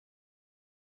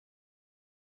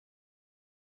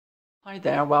Hi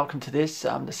there, welcome to this,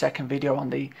 the second video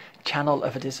on the channel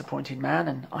of A Disappointed Man,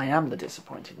 and I am the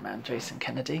Disappointed Man, Jason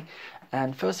Kennedy.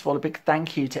 And first of all, a big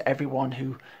thank you to everyone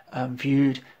who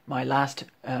viewed my last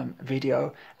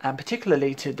video, and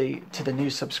particularly to the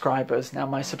new subscribers. Now,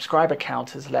 my subscriber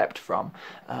count has leapt from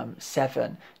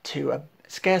 7 to a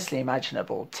scarcely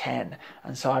imaginable 10,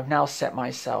 and so I've now set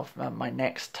myself my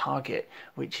next target,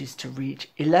 which is to reach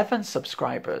 11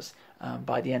 subscribers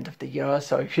by the end of the year.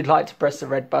 So if you'd like to press the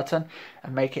red button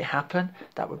and make it happen,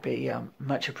 that would be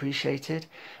much appreciated.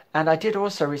 And I did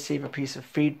also receive a piece of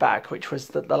feedback, which was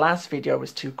that the last video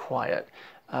was too quiet.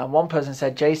 One person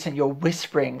said, "Jason, you're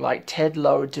whispering like Ted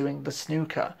Lowe doing the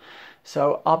snooker."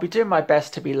 So I'll be doing my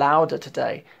best to be louder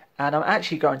today, and I'm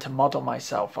actually going to model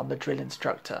myself on the drill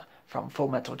instructor from Full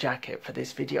Metal Jacket for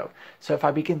this video. So if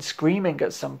I begin screaming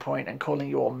at some point and calling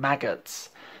you all maggots,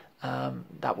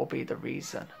 that will be the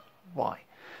reason why.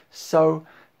 So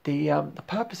the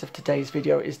purpose of today's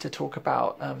video is to talk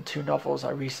about two novels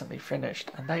I recently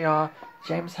finished, and they are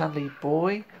James Hanley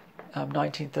Boy,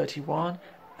 1931,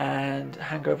 and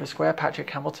Hangover Square, Patrick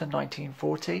Hamilton,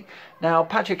 1940. Now,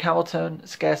 Patrick Hamilton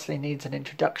scarcely needs an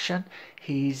introduction.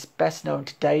 He's best known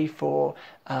today for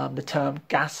the term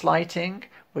gaslighting,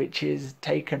 which is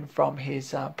taken from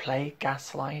his play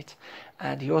Gaslight,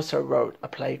 and he also wrote a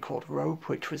play called Rope,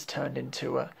 which was turned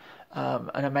into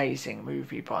an amazing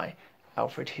movie by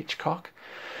Alfred Hitchcock.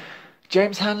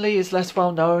 James Hanley is less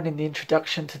well known. In the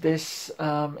introduction to this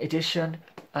edition,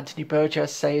 Anthony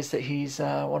Burgess says that he's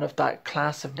one of that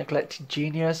class of neglected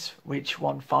genius which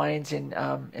one finds in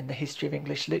the history of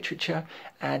English literature,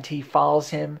 and he files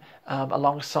him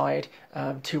alongside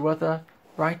two other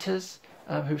writers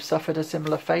who've suffered a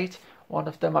similar fate. One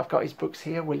of them, I've got his books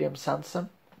here, William Sansom,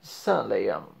 certainly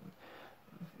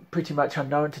pretty much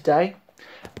unknown today,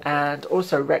 and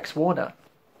also Rex Warner,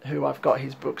 who I've got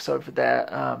his books over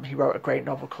there. He wrote a great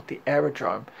novel called The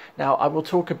Aerodrome. Now, I will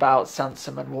talk about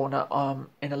Sansom and Warner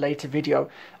in a later video.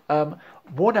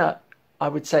 Warner, I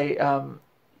would say,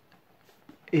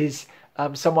 is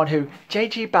someone who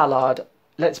J.G. Ballard.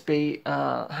 Let's be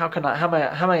how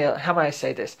may I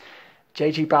say this?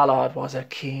 J.G. Ballard was a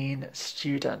keen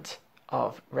student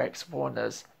of Rex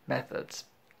Warner's methods,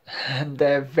 and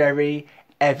they're very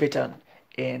evident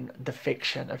in the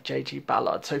fiction of J.G.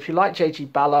 Ballard. So if you like J.G.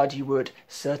 Ballard, you would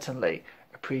certainly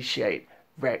appreciate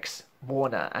Rex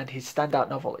Warner, and his standout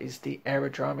novel is The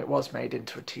Aerodrome. It was made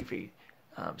into a TV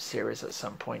series at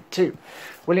some point too.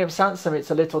 William Sansom,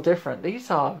 it's a little different.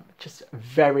 These are just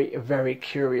very, very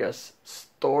curious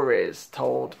stories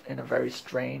told in a very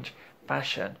strange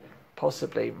fashion,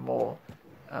 possibly more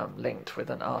linked with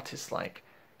an artist like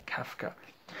Kafka.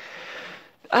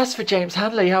 As for James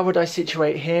Hanley, how would I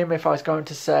situate him if I was going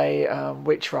to say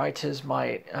which writers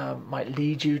might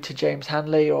lead you to James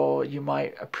Hanley, or you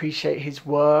might appreciate his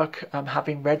work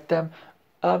having read them?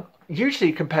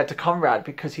 Usually compared to Conrad,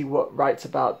 because he writes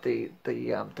about the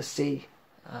sea,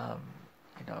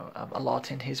 a lot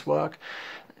in his work.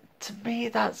 To me,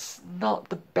 that's not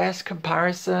the best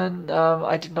comparison.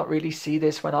 I did not really see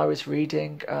this when I was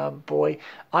reading Boy.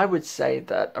 I would say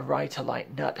that a writer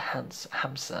like Nut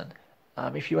Hampson,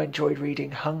 if you enjoyed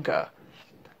reading Hunger,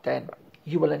 then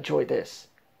you will enjoy this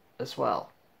as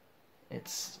well.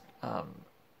 It's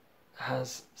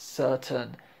has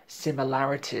certain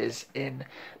similarities in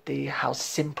how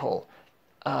simple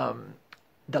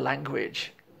the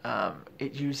language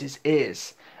it uses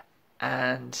is,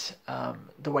 and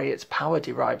the way its power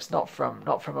derives not from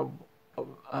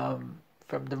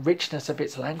the richness of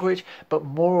its language, but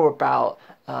more about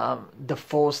the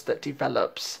force that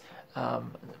develops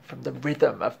from the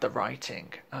rhythm of the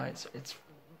writing. It's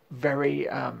very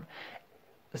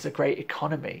there's a great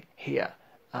economy here,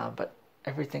 but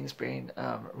everything's been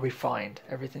refined,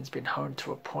 everything's been honed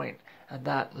to a point, and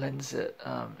that lends it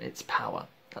its power.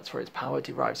 That's where its power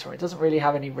derives from. It doesn't really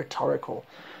have any rhetorical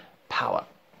power.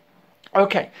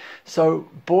 Okay, so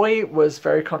Boy was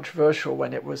very controversial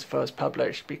when it was first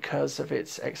published because of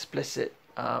its explicit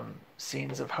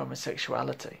scenes of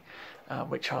homosexuality,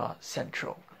 which are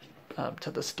central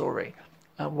to the story.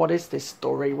 What is this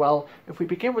story? Well, if we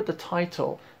begin with the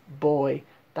title, Boy,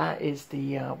 that is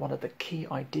the one of the key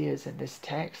ideas in this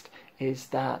text, is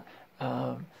that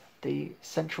the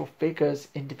central figure's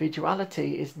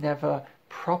individuality is never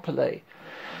properly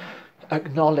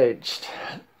acknowledged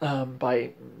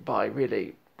by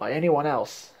anyone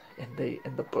else in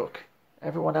the book.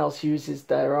 Everyone else uses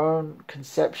their own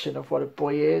conception of what a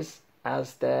boy is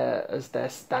as their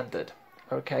standard.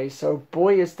 Okay, so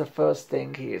Boy is the first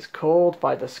thing he is called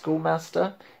by the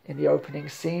schoolmaster in the opening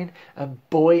scene, and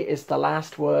Boy is the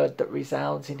last word that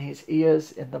resounds in his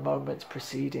ears in the moments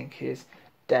preceding his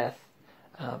death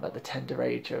at the tender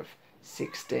age of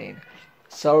 16.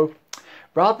 So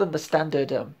rather than the standard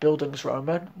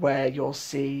Bildungsroman, where you'll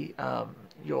see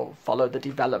you'll follow the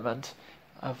development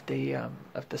of the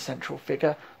central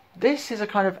figure, this is a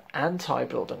kind of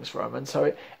anti-Bildungsroman. So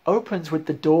it opens with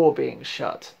the door being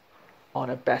shut on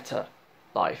a better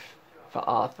life for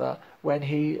Arthur when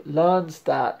he learns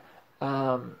that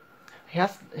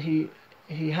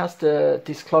he has to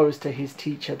disclose to his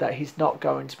teacher that he's not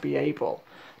going to be able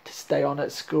to stay on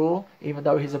at school, even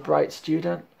though he's a bright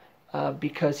student,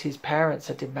 because his parents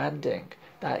are demanding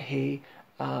that he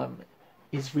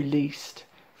is released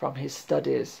from his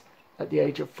studies at the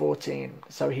age of 14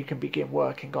 so he can begin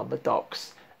working on the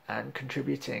docks and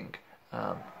contributing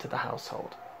to the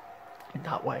household in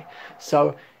that way.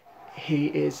 So he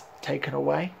is taken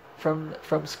away from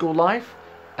school life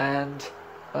and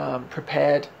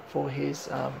prepared for his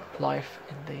life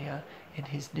in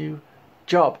his new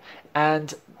job.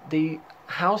 And the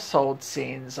household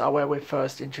scenes are where we're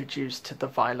first introduced to the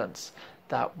violence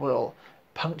that will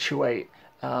punctuate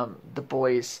the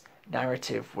boy's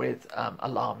narrative with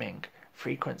alarming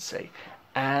frequency.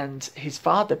 And his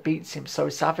father beats him so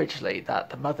savagely that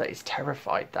the mother is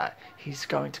terrified that he's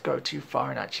going to go too far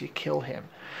and actually kill him.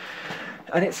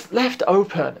 And it's left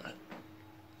open,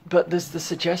 but there's the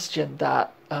suggestion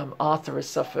that Arthur has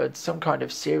suffered some kind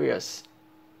of serious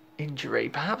injury,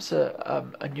 perhaps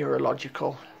a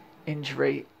neurological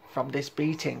injury from this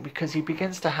beating, because he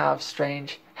begins to have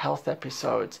strange health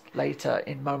episodes later.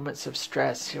 In moments of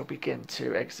stress, he'll begin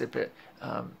to exhibit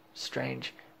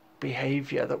strange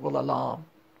behavior that will alarm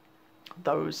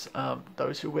those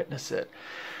who witness it.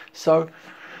 So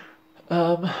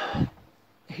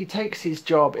he takes his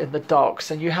job in the docks,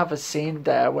 and you have a scene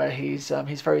there where he's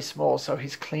very small, so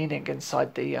he's cleaning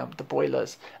inside the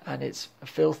boilers, and it's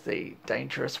filthy,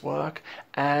 dangerous work.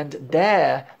 And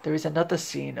there is another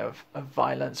scene of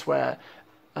violence where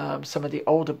some of the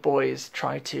older boys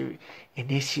try to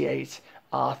initiate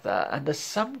Arthur, and there's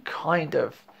some kind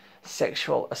of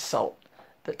sexual assault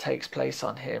that takes place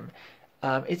on him.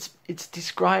 It's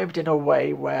described in a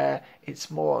way where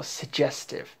it's more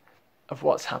suggestive of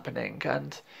what's happening,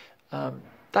 and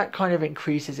that kind of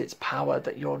increases its power,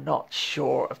 that you're not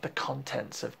sure of the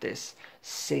contents of this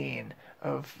scene,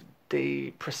 of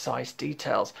the precise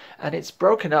details. And it's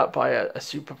broken up by a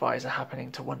supervisor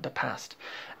happening to wander past.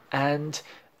 And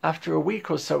after a week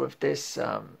or so of this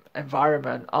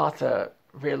environment, Arthur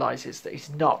realizes that he's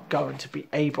not going to be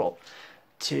able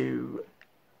to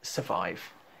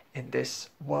survive in this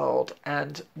world.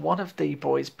 And one of the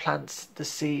boys plants the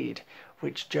seed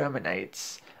which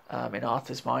germinates in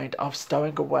Arthur's mind of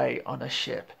stowing away on a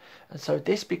ship. And so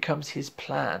this becomes his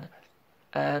plan.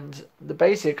 And the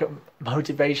basic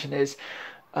motivation is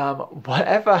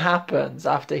whatever happens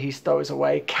after he stows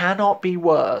away cannot be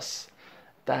worse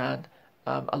than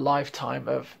a lifetime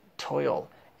of toil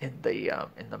in the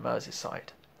Merseyside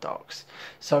docks.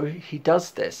 So he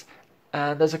does this,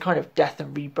 and there's a kind of death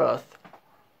and rebirth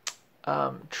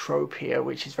trope here,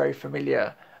 which is very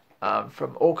familiar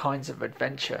from all kinds of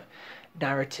adventure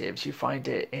narratives. You find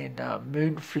it in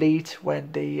Moonfleet,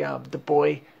 when the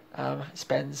boy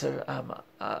spends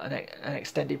an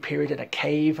extended period in a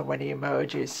cave, and when he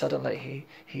emerges, suddenly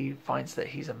he finds that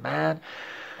he's a man.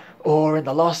 Or in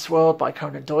The Lost World by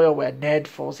Conan Doyle, where Ned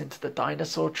falls into the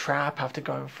dinosaur trap after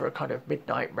going for a kind of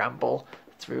midnight ramble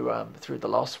through the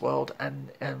Lost World,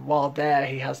 and while there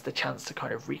he has the chance to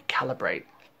kind of recalibrate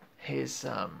his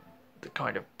the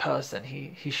kind of person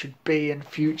he should be in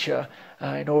future,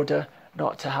 in order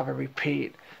not to have a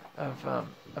repeat of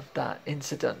that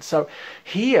incident. So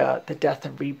here the death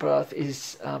and rebirth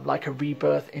is like a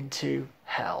rebirth into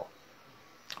hell,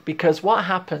 because what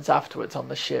happens afterwards on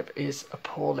the ship is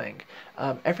appalling.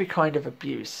 Every kind of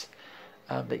abuse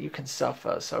that you can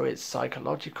suffer, so it's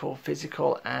psychological,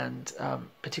 physical, and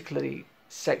particularly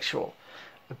sexual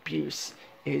abuse,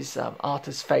 is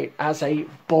Arthur's fate as a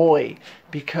boy,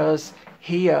 because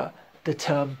here the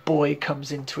term boy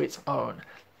comes into its own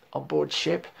on board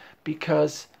ship,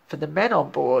 because for the men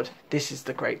on board, this is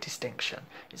the great distinction.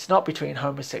 It's not between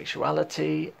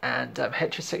homosexuality and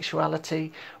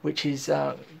heterosexuality, which is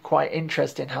quite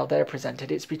interesting how they're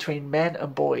presented. It's between men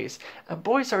and boys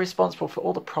are responsible for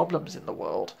all the problems in the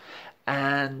world,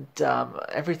 and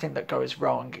everything that goes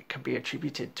wrong can be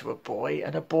attributed to a boy,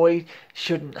 and a boy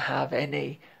shouldn't have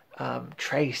any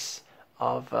trace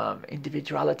of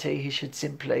individuality. He should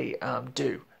simply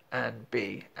do and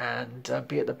be at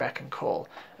the beck and call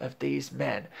of these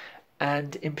men.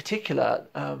 And in particular,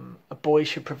 a boy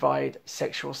should provide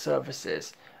sexual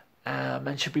services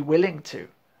and should be willing to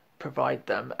provide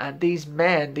them. And these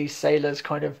men, these sailors,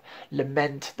 kind of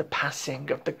lament the passing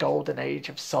of the golden age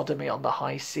of sodomy on the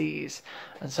high seas.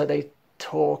 And so they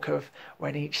talk of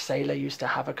when each sailor used to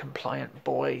have a compliant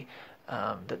boy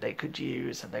that they could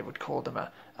use, and they would call them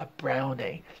a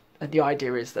brownie. And the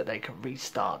idea is that they can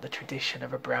restart the tradition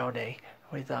of a brownie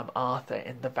with Arthur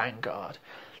in the vanguard.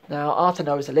 Now, Arthur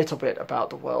knows a little bit about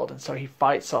the world, and so he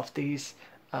fights off these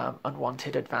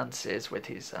unwanted advances with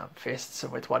his fists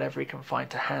and with whatever he can find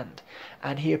to hand.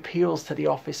 And he appeals to the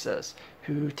officers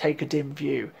who take a dim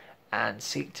view and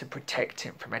seek to protect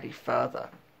him from any further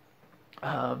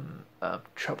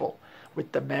trouble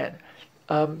with the men.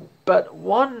 But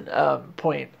one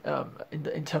point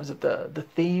in terms of the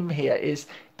theme here is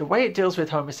the way it deals with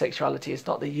homosexuality is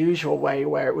not the usual way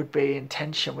where it would be in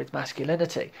tension with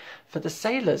masculinity. For the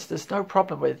sailors, there's no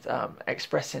problem with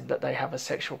expressing that they have a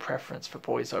sexual preference for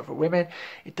boys over women.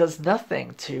 It does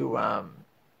nothing to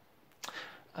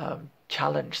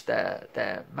challenge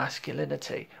their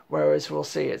masculinity, whereas we'll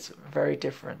see it's a very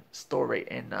different story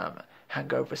in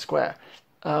Hangover Square.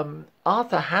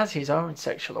 Arthur has his own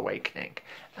sexual awakening,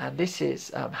 and this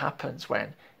is happens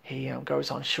when he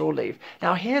goes on shore leave.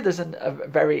 Now here there's a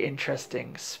very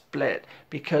interesting split,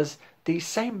 because these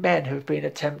same men who've been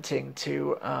attempting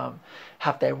to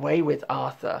have their way with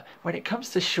Arthur, when it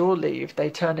comes to shore leave, they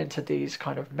turn into these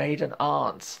kind of maiden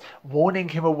aunts, warning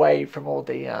him away from all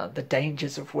the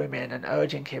dangers of women and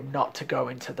urging him not to go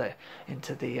into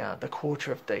the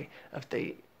quarter of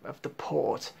the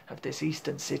port of this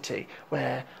eastern city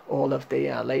where all of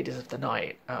the ladies of the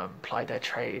night ply their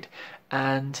trade.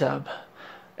 And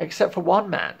except for one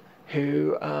man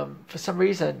who for some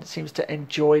reason seems to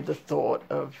enjoy the thought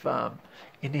of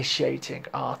initiating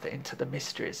Arthur into the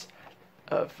mysteries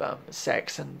of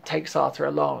sex, and takes Arthur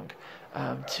along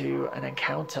to an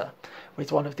encounter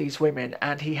with one of these women,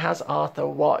 and he has Arthur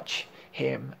watch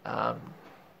him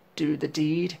do the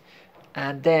deed,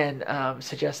 and then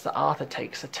suggests that Arthur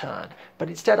takes a turn. But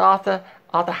instead Arthur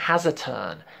has a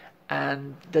turn,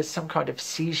 and there's some kind of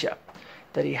seizure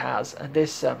that he has, and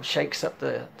this shakes up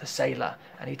the sailor,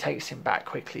 and he takes him back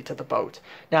quickly to the boat.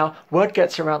 Now word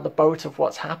gets around the boat of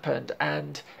what's happened,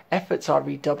 and efforts are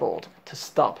redoubled to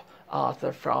stop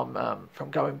Arthur from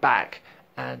going back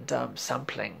and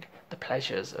sampling the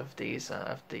pleasures of these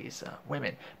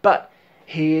women. But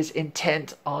he is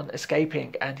intent on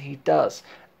escaping, and he does.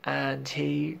 And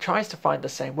he tries to find the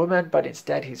same woman, but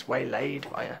instead he's waylaid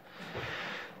by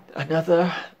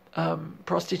another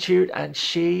prostitute, and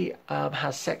she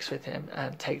has sex with him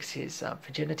and takes his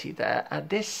virginity there. And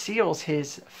this seals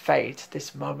his fate,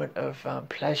 this moment of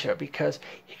pleasure, because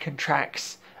he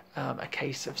contracts a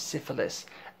case of syphilis.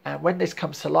 And when this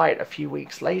comes to light a few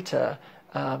weeks later,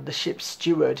 the ship's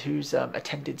steward, who's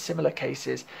attended similar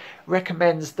cases,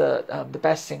 recommends that the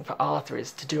best thing for Arthur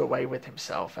is to do away with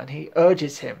himself, and he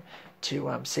urges him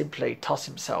to simply toss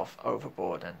himself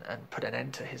overboard and put an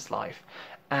end to his life.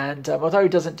 And although he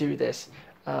doesn't do this,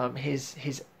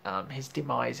 his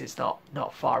demise is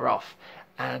not far off,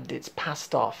 and it's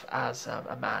passed off as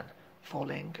a man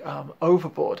falling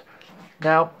overboard.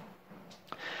 Now,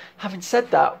 having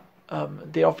said that,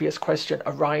 the obvious question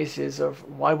arises of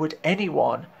why would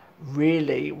anyone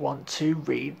really want to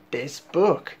read this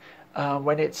book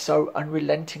when it's so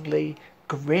unrelentingly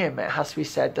grim? It has to be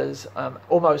said, there's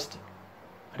almost,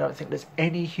 I don't think there's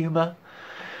any humour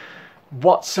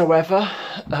whatsoever.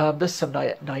 There's some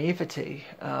naivety,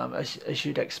 as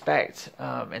you'd expect,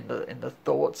 in the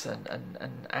thoughts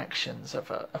and actions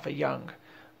of a young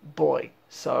boy.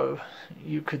 So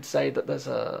you could say that there's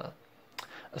a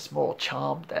small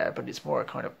charm there, but it's more a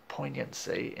kind of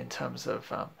poignancy in terms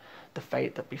of the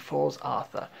fate that befalls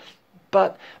Arthur.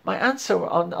 But my answer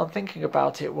on thinking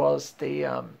about it was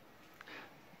the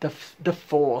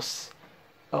force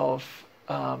of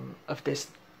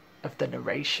the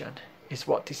narration is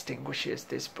what distinguishes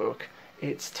this book.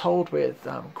 It's told with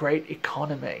great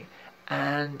economy,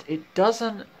 and it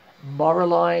doesn't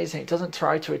moralize, and it doesn't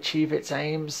try to achieve its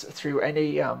aims through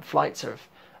any flights of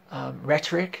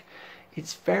rhetoric.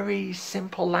 It's very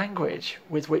simple language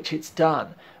with which it's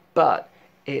done, but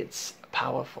it's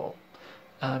powerful.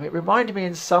 It reminded me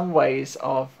in some ways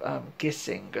of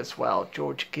Gissing as well,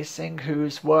 George Gissing,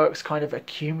 whose works kind of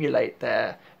accumulate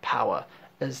their power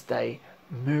as they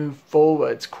move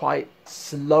forwards quite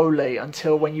slowly,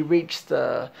 until when you reach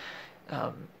the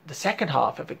second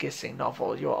half of a Gissing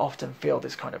novel, you'll often feel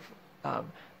this kind of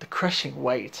the crushing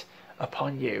weight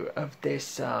upon you of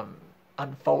this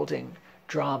unfolding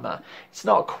drama. It's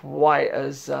not quite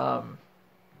as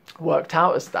worked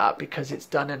out as that, because it's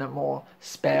done in a more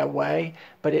spare way,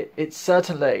 but it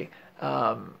certainly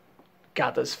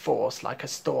gathers force like a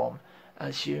storm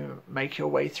as you make your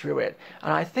way through it.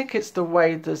 And I think it's the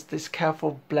way there's this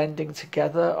careful blending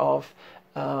together of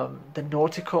the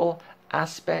nautical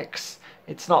aspects.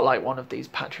 It's not like one of these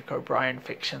Patrick O'Brian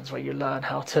fictions where you learn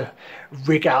how to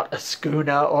rig out a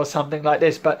schooner or something like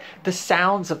this, but the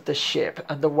sounds of the ship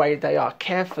and the way they are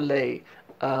carefully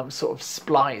sort of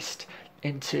spliced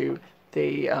into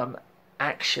the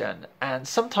action, and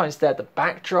sometimes they're the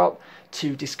backdrop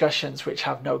to discussions which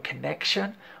have no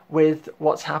connection with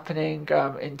what's happening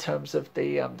in terms of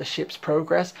the ship's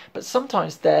progress, but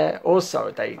sometimes they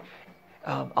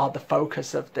are the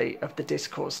focus of the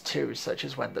discourse too, such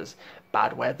as when there's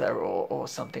bad weather or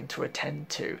something to attend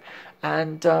to.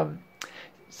 And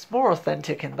it's more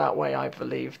authentic in that way, I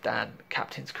believe, than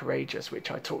Captain's Courageous, which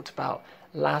I talked about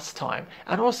last time.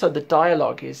 And also the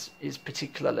dialogue is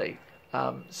particularly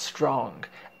strong.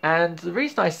 And the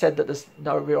reason I said that there's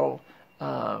no real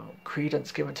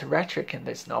credence given to rhetoric in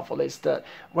this novel is that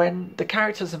when the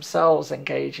characters themselves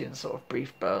engage in sort of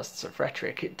brief bursts of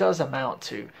rhetoric, it does amount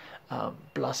to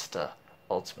bluster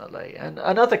ultimately. And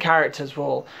other characters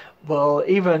will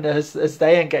even as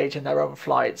they engage in their own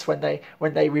flights, when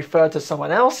they refer to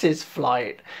someone else's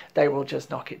flight, they will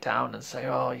just knock it down and say,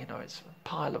 oh, you know, it's a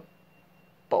pile of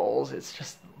balls, it's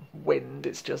just wind,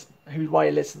 it's just why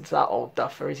you listen to that old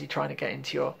duffer, is he trying to get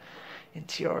into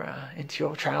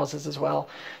your trousers as well?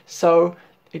 So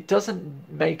it doesn't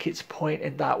make its point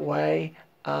in that way,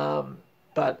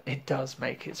 but it does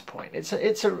make its point. It's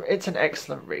an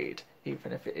excellent read,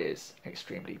 even if it is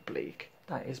extremely bleak.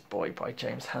 That is Boy by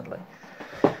James Hanley.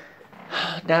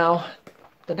 Now,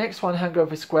 the next one,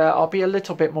 Hangover Square, I'll be a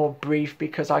little bit more brief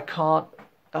because I can't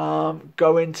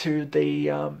go into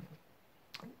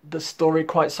the story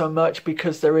quite so much,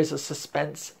 because there is a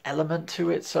suspense element to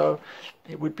it, so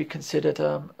it would be considered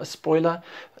a spoiler.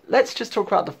 Let's just talk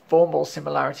about the formal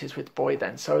similarities with Boy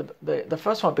then. So the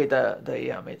first one would be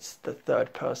it's the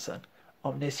third person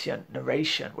omniscient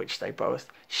narration, which they both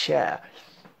share.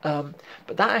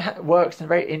 But that works in a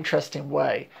very interesting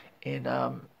way in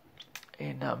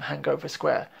Hangover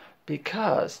Square,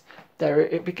 because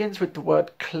it begins with the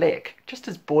word click. Just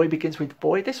as Boy begins with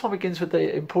Boy, this one begins with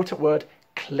the important word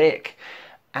click.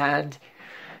 And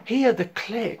here the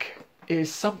click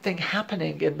is something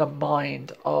happening in the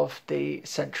mind of the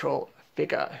central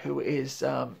figure, who is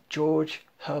George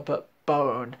Herbert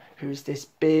Bone, who's this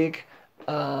big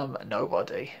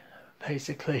nobody.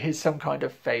 Basically, he's some kind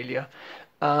of failure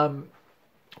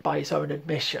by his own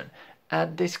admission.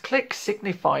 And this click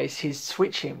signifies his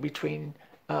switching between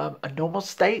a normal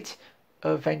state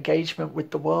of engagement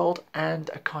with the world and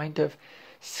a kind of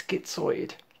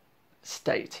schizoid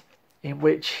state in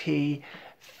which he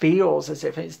feels as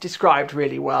if it's described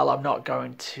really well. I'm not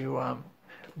going to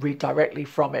read directly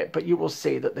from it, but you will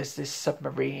see that there's this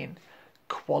submarine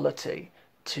quality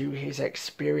to his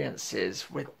experiences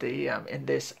with the in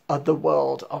this other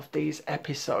world of these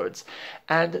episodes.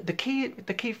 And the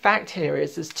key fact here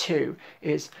is there's two.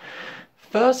 Is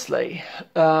firstly,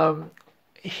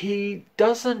 he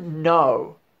doesn't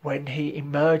know when he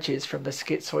emerges from the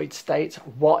schizoid state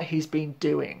what he's been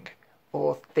doing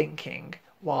or thinking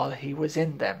while he was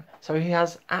in them. So he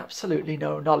has absolutely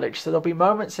no knowledge. So there'll be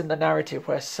moments in the narrative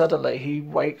where suddenly he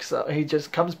wakes up, he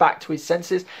just comes back to his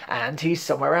senses and he's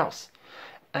somewhere else.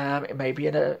 It may be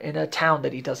in a town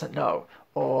that he doesn't know,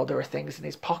 or there are things in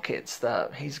his pockets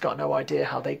that he's got no idea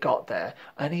how they got there,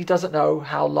 and he doesn't know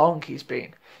how long he's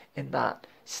been in that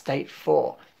state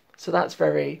for. So that's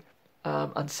very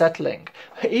unsettling.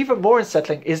 Even more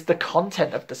unsettling is the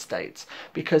content of the states,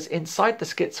 because inside the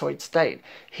schizoid state,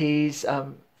 he's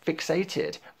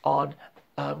fixated on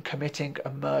committing a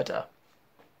murder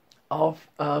of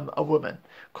a woman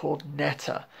called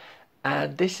Netta.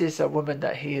 And this is a woman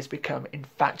that he has become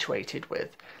infatuated with.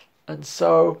 And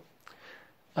so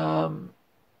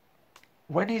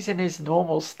when he's in his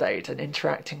normal state and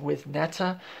interacting with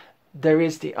Netta, there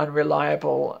is the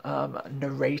unreliable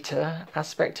narrator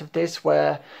aspect of this,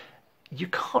 where you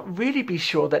can't really be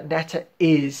sure that Netta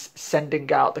is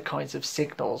sending out the kinds of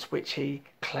signals which he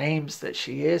claims that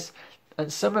she is.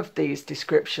 And some of these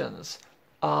descriptions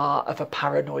are of a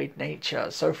paranoid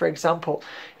nature. So, for example,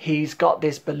 he's got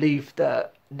this belief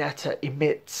that Netta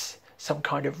emits some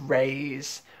kind of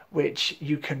rays which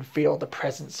you can feel the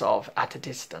presence of at a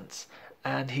distance.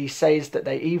 And he says that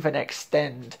they even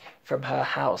extend from her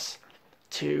house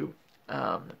to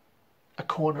a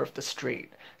corner of the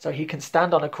street. So he can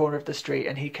stand on a corner of the street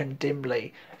and he can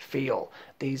dimly feel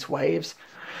these waves.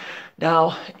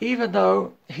 Now, even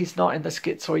though he's not in the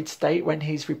schizoid state when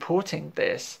he's reporting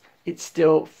this, it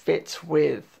still fits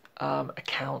with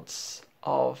accounts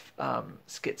of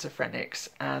schizophrenics.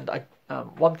 And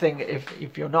one thing,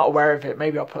 if you're not aware of it,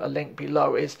 maybe I'll put a link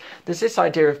below, is there's this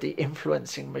idea of the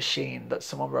influencing machine that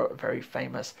someone wrote a very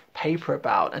famous paper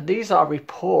about. And these are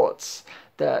reports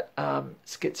that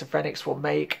schizophrenics will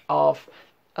make of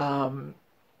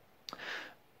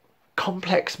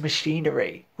complex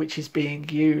machinery which is being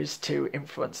used to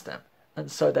influence them.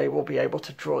 And so they will be able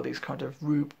to draw these kind of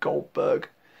Rube Goldberg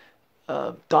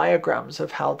diagrams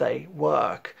of how they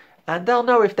work. And they'll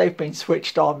know if they've been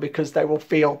switched on because they will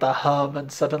feel the hum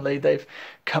and suddenly they've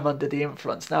come under the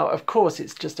influence. Now, of course,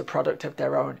 it's just a product of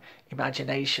their own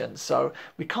imagination. So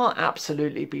we can't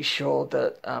absolutely be sure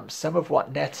that some of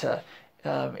what Netta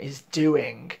is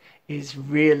doing is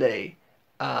really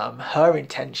her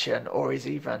intention or is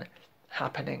even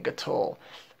happening at all.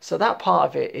 So that part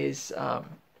of it is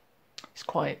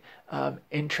quite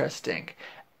interesting.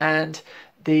 And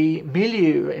the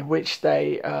milieu in which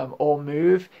they all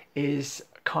move is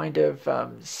kind of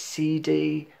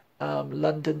seedy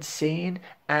London scene,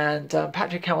 and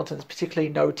Patrick Hamilton's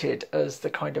particularly noted as the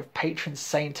kind of patron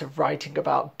saint of writing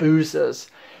about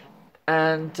boozers.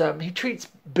 And he treats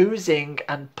boozing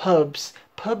and pubs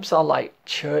are like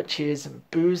churches, and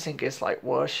boozing is like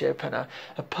worship, and a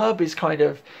pub is kind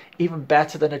of even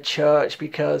better than a church,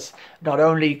 because not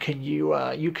only can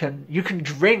you can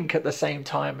drink at the same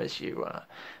time as you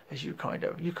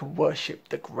can worship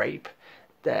the grape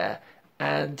there.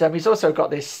 And he's also got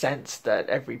this sense that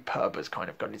every pub has kind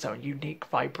of got its own unique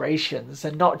vibrations,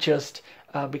 and not just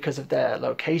because of their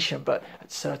location, but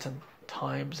at certain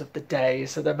times of the day.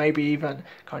 So there may be even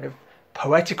kind of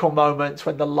poetical moments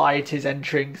when the light is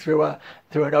entering through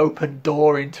an open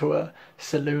door into a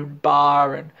saloon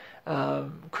bar and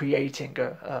creating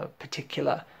a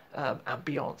particular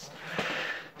ambience.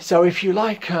 So if you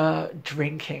like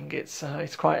drinking,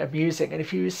 it's quite amusing. And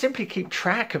if you simply keep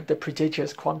track of the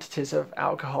prodigious quantities of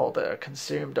alcohol that are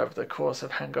consumed over the course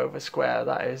of Hangover Square,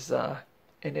 that is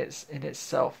in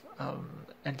itself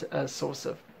a source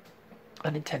of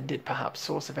unintended, perhaps,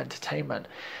 source of entertainment.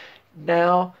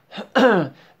 Now,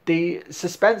 the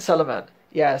suspense element,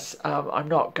 yes, I'm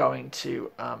not going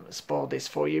to spoil this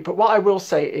for you, but what I will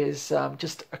say is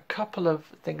just a couple of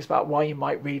things about why you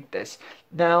might read this.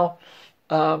 Now,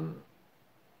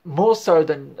 more so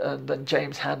than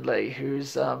James Hanley,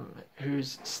 whose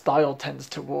style tends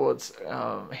towards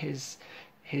his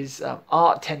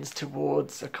art tends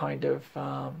towards a kind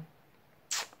of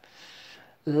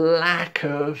lack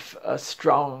of a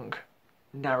strong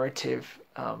narrative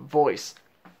voice,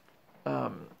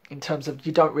 in terms of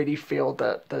you don't really feel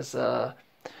that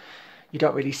you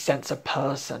don't really sense a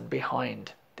person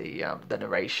behind the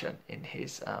narration in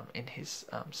his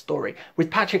story.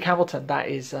 With Patrick Hamilton, that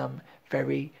is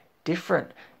very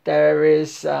different. There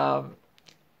is a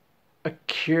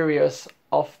curious,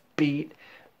 offbeat,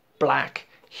 black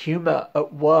humor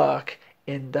at work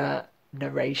in that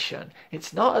narration.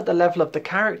 It's not at the level of the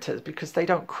characters, because they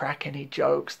don't crack any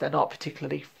jokes. They're not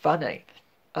particularly funny.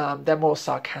 They're more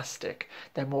sarcastic.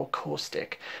 They're more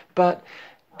caustic. But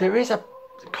there is a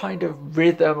kind of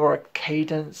rhythm or a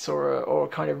cadence or a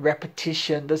kind of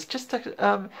repetition. There's just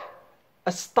a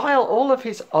style all of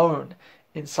his own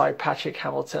inside Patrick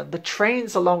Hamilton. The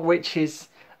trains along which his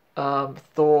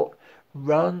thought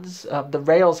runs, the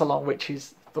rails along which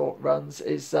his thought runs,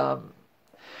 is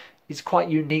quite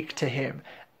unique to him.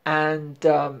 And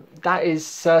that is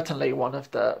certainly one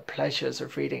of the pleasures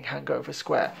of reading Hangover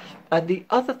Square. And the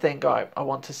other thing I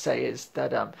want to say is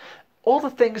that all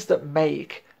the things that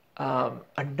make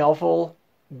a novel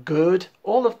good,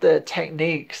 all of the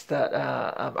techniques that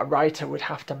a writer would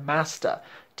have to master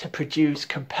to produce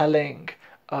compelling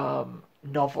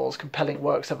novels, compelling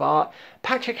works of art,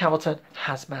 Patrick Hamilton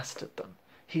has mastered them.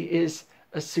 He is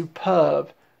a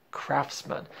superb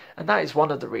craftsman, and that is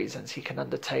one of the reasons he can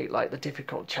undertake like the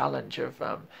difficult challenge of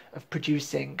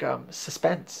producing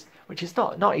suspense, which is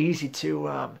not easy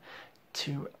to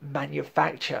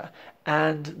manufacture.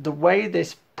 And the way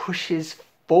this pushes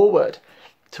forward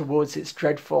towards its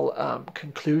dreadful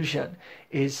conclusion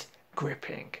is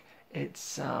gripping.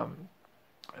 It's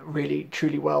really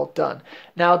truly well done.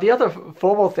 Now, the other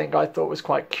formal thing I thought was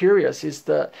quite curious is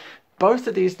that both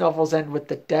of these novels end with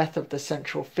the death of the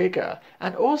central figure,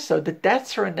 and also the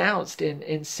deaths are announced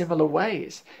in similar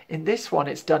ways. In this one,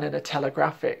 it's done in a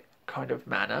telegraphic kind of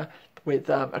manner, with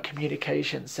a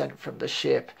communication sent from the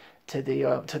ship to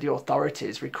the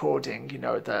authorities, recording,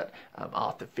 that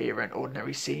Arthur Fear, an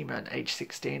ordinary seaman, age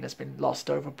 16, has been lost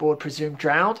overboard, presumed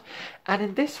drowned. And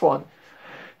in this one,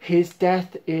 his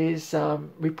death is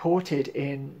reported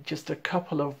in just a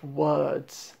couple of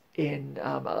words in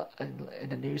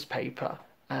a newspaper,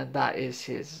 and that is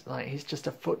he's just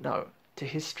a footnote to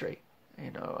history,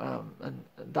 you know, and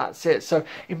that's it. So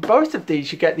in both of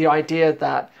these, you get the idea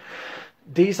that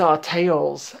these are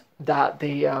tales that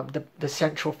the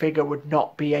central figure would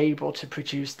not be able to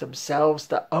produce themselves,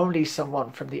 that only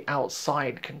someone from the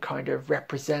outside can kind of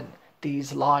represent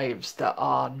these lives that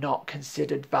are not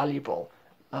considered valuable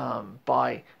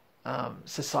by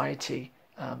society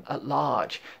at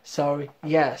large. So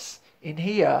yes, in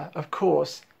here, of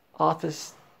course,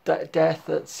 Arthur's death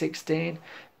at 16,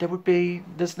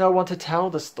 there's no one to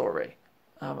tell the story.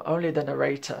 Only the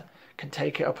narrator can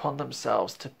take it upon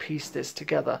themselves to piece this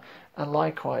together. And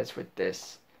likewise with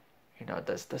this, you know,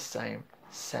 there's the same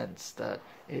sense that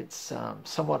it's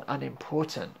someone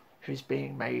unimportant who's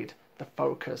being made the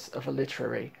focus of a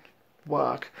literary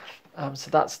work.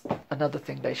 So that's another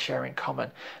thing they share in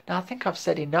common. Now, I think I've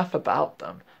said enough about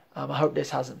them. I hope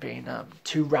this hasn't been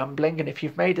too rambling, and if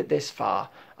you've made it this far,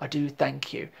 I do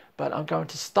thank you. But I'm going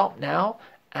to stop now,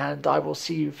 and I will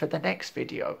see you for the next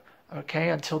video. Okay,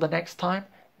 until the next time,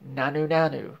 Nanu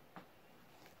Nanu.